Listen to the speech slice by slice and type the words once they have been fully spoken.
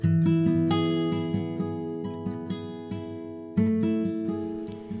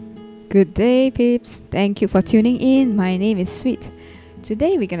Good day, peeps. Thank you for tuning in. My name is Sweet.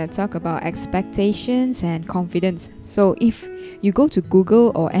 Today we're going to talk about expectations and confidence. So if you go to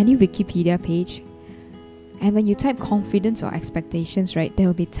Google or any Wikipedia page, and when you type confidence or expectations, right, there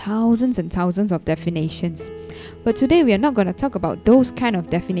will be thousands and thousands of definitions. But today we are not going to talk about those kind of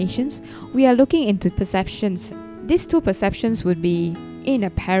definitions. We are looking into perceptions. These two perceptions would be in a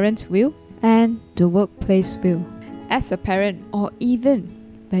parent's view and the workplace view. As a parent, or even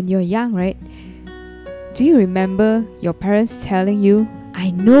when you're young, right? Do you remember your parents telling you,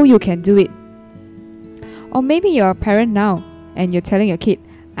 I know you can do it? Or maybe you're a parent now and you're telling your kid,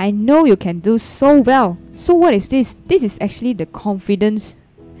 I know you can do so well. So what is this? This is actually the confidence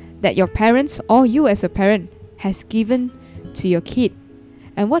that your parents or you as a parent has given to your kid.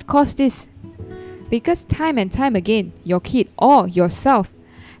 And what caused this? Because time and time again, your kid or yourself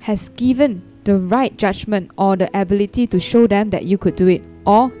has given the right judgment or the ability to show them that you could do it,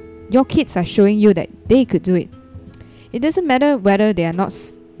 or your kids are showing you that they could do it. It doesn't matter whether they are not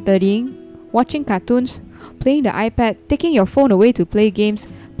studying, watching cartoons, playing the iPad, taking your phone away to play games,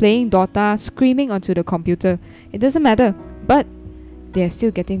 playing Dota, screaming onto the computer. It doesn't matter, but they are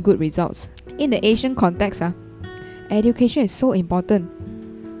still getting good results. In the Asian context, education is so important.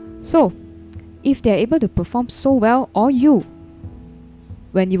 So, if they are able to perform so well, or you,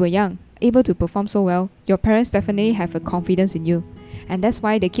 when you were young, able to perform so well, your parents definitely have a confidence in you. And that's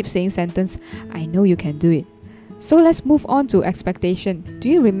why they keep saying sentence, I know you can do it. So let's move on to expectation. Do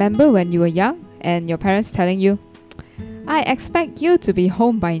you remember when you were young and your parents telling you, I expect you to be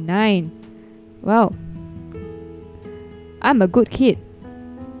home by 9. Well, I'm a good kid.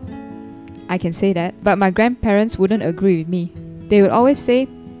 I can say that, but my grandparents wouldn't agree with me. They would always say,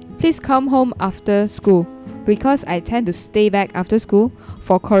 please come home after school, because I tend to stay back after school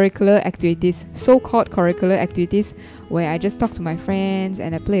for curricular activities, so-called curricular activities, where I just talk to my friends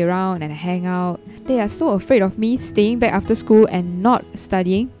and I play around and I hang out. They are so afraid of me staying back after school and not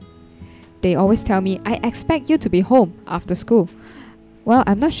studying. They always tell me, I expect you to be home after school. Well,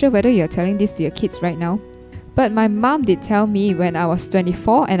 I'm not sure whether you're telling this to your kids right now, but my mom did tell me when I was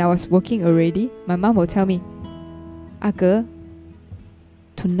 24 and I was working already. My mom will tell me, Aga,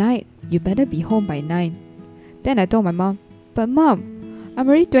 tonight you better be home by 9. Then I told my mom, but mom, I'm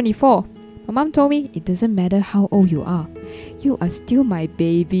already 24. My mom told me, it doesn't matter how old you are. You are still my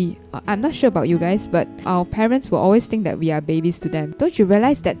baby. I'm not sure about you guys, but our parents will always think that we are babies to them. Don't you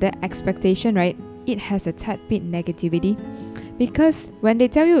realize that the expectation, right, it has a tad bit negativity? Because when they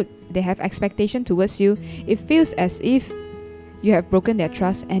tell you they have expectation towards you, it feels as if you have broken their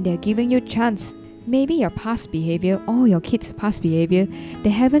trust and they're giving you chance. Maybe your past behavior or your kids' past behavior, they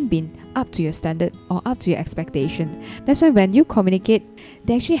haven't been up to your standard or up to your expectation. That's why when you communicate,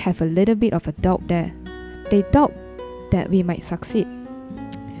 they actually have a little bit of a doubt there. They doubt that we might succeed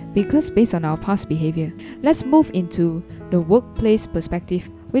because based on our past behavior. Let's move into the workplace perspective.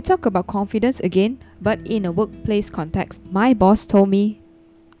 We talk about confidence again, but in a workplace context. My boss told me,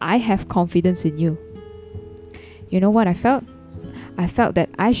 I have confidence in you. You know what I felt? I felt that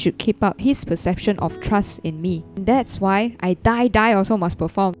I should keep up his perception of trust in me. That's why I die also must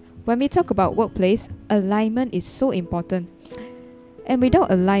perform. When we talk about workplace, alignment is so important. And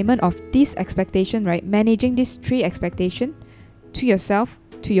without alignment of this expectation, right, managing these three expectations to yourself,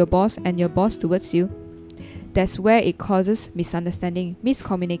 to your boss, and your boss towards you, that's where it causes misunderstanding,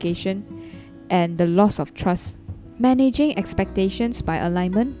 miscommunication, and the loss of trust. Managing expectations by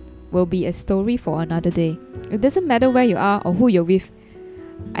alignment will be a story for another day. It doesn't matter where you are or who you're with.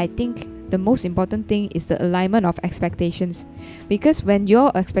 I think the most important thing is the alignment of expectations. Because when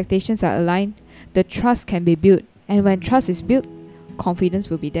your expectations are aligned, the trust can be built. And when trust is built, confidence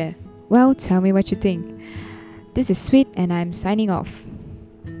will be there. Well, tell me what you think. This is Sweet and I'm signing off.